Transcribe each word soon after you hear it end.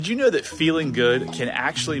Did you know that feeling good can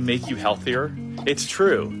actually make you healthier? It's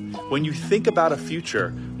true. When you think about a future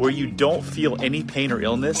where you don't feel any pain or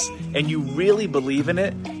illness and you really believe in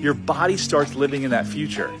it, your body starts living in that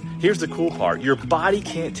future. Here's the cool part. Your body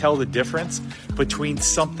can't tell the difference between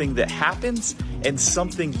something that happens and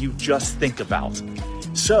something you just think about.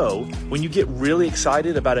 So, when you get really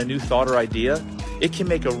excited about a new thought or idea, it can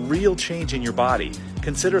make a real change in your body.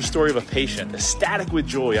 Consider a story of a patient ecstatic with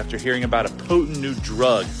joy after hearing about a potent new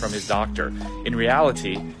drug from his doctor. In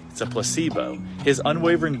reality, it's a placebo. His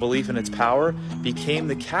unwavering belief in its power became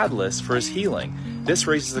the catalyst for his healing. This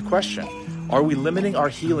raises the question, are we limiting our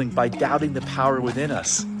healing by doubting the power within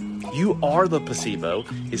us? You Are the Placebo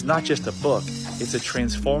is not just a book, it's a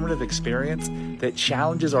transformative experience that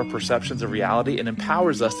challenges our perceptions of reality and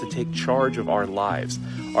empowers us to take charge of our lives.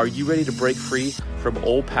 Are you ready to break free from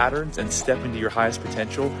old patterns and step into your highest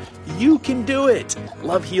potential? You can do it!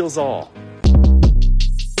 Love heals all.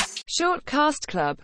 Shortcast Club.